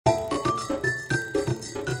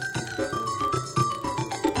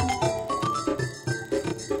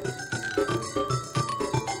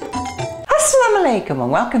Assalamu alaikum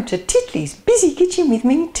and welcome to Titli's Busy Kitchen with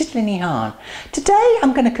me, Titli. Today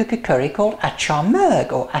I'm going to cook a curry called Achar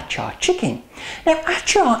Murgh or Achar chicken. Now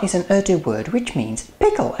Achar is an Urdu word which means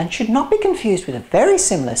pickle and should not be confused with a very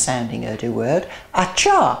similar sounding Urdu word,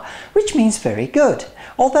 Achar, which means very good.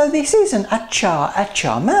 Although this is an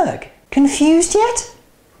Achar Murgh. Confused yet?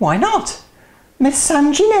 Why not?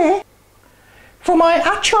 Misanjine. For my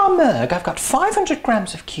Achar Murgh I've got 500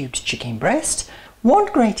 grams of cubed chicken breast,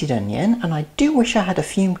 1 grated onion, and I do wish I had a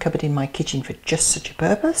fume cupboard in my kitchen for just such a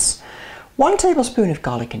purpose, 1 tablespoon of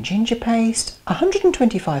garlic and ginger paste,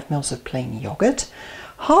 125 ml of plain yoghurt,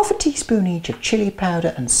 half a teaspoon each of chilli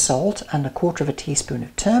powder and salt and 1/4 teaspoon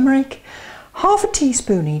of turmeric, half a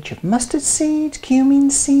teaspoon each of mustard seeds,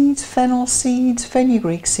 cumin seeds, fennel seeds,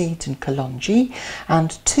 fenugreek seeds and Kalonji,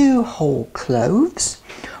 and 2 whole cloves,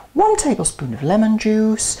 1 tablespoon of lemon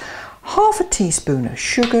juice, half a teaspoon of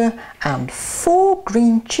sugar and 4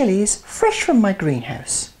 green chillies fresh from my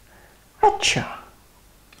greenhouse. Achar.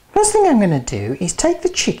 First thing I'm going to do is take the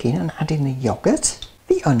chicken and add in the yoghurt,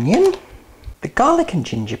 the onion, the garlic and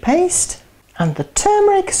ginger paste and the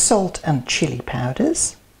turmeric, salt and chilli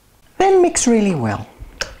powders. Then mix really well.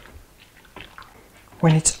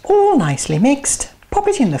 When it's all nicely mixed, pop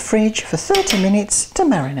it in the fridge for 30 minutes to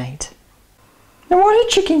marinate. Now while your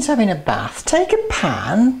chicken's having a bath, take a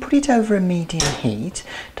pan, put it over a medium heat,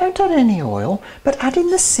 don't add any oil, but add in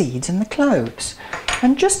the seeds and the cloves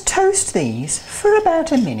and just toast these for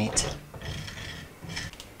about a minute.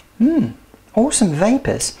 Awesome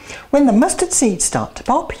vapours. When the mustard seeds start to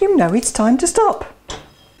pop, you know it's time to stop.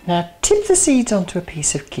 Now tip the seeds onto a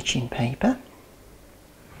piece of kitchen paper,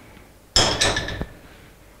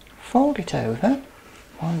 fold it over,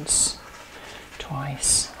 once,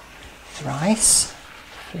 twice, thrice,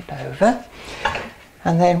 flip over,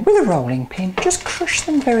 and then with a rolling pin just crush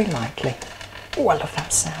them very lightly. Oh, I love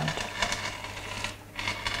that sound.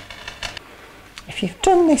 If you've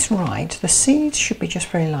done this right, the seeds should be just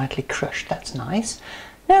very lightly crushed. That's nice.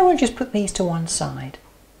 Now we'll just put these to one side.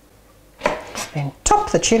 Then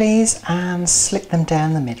top the chillies and slit them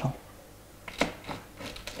down the middle.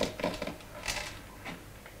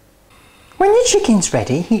 When your chicken's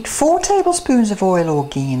ready, heat 4 tablespoons of oil or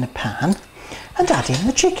ghee in a pan and add in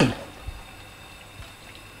the chicken.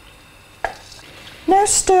 Now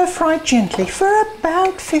stir fry gently for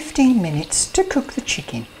about 15 minutes to cook the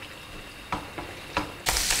chicken.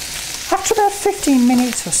 After about 15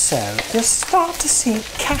 minutes or so, you'll start to see it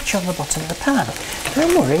catch on the bottom of the pan.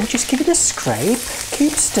 Don't worry, just give it a scrape,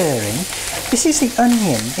 keep stirring. This is the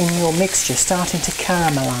onion in your mixture starting to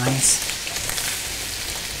caramelise.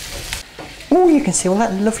 Oh, you can see all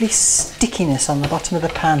that lovely stickiness on the bottom of the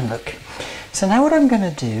pan, look. So now what I'm going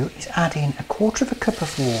to do is add in 1/4 cup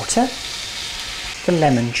of water, the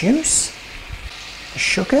lemon juice, the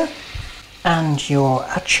sugar, and your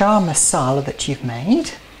Achar Masala that you've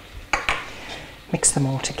made. Mix them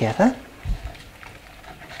all together.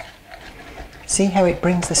 See how it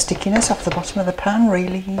brings the stickiness off the bottom of the pan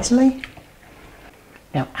really easily?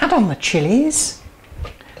 Now add on the chillies,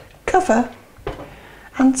 cover,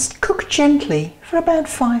 and cook gently for about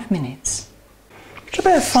 5 minutes. After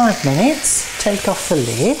about 5 minutes, take off the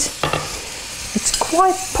lid. It's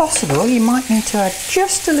quite possible you might need to add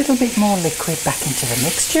just a little bit more liquid back into the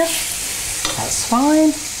mixture. That's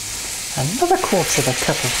fine. Another 1/4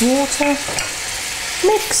 cup of water.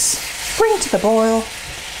 Mix, bring to the boil,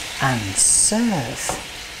 and serve.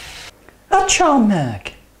 Achar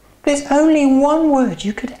Murgh. There's only one word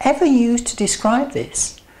you could ever use to describe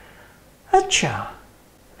this. Achar.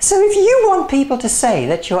 So if you want people to say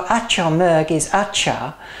that your Achar Murgh is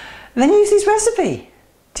Achar, then use this recipe.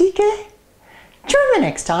 TK? Join me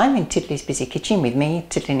next time in Titli's Busy Kitchen with me,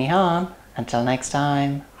 Titli. Until next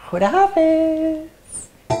time, Khuda Hafiz.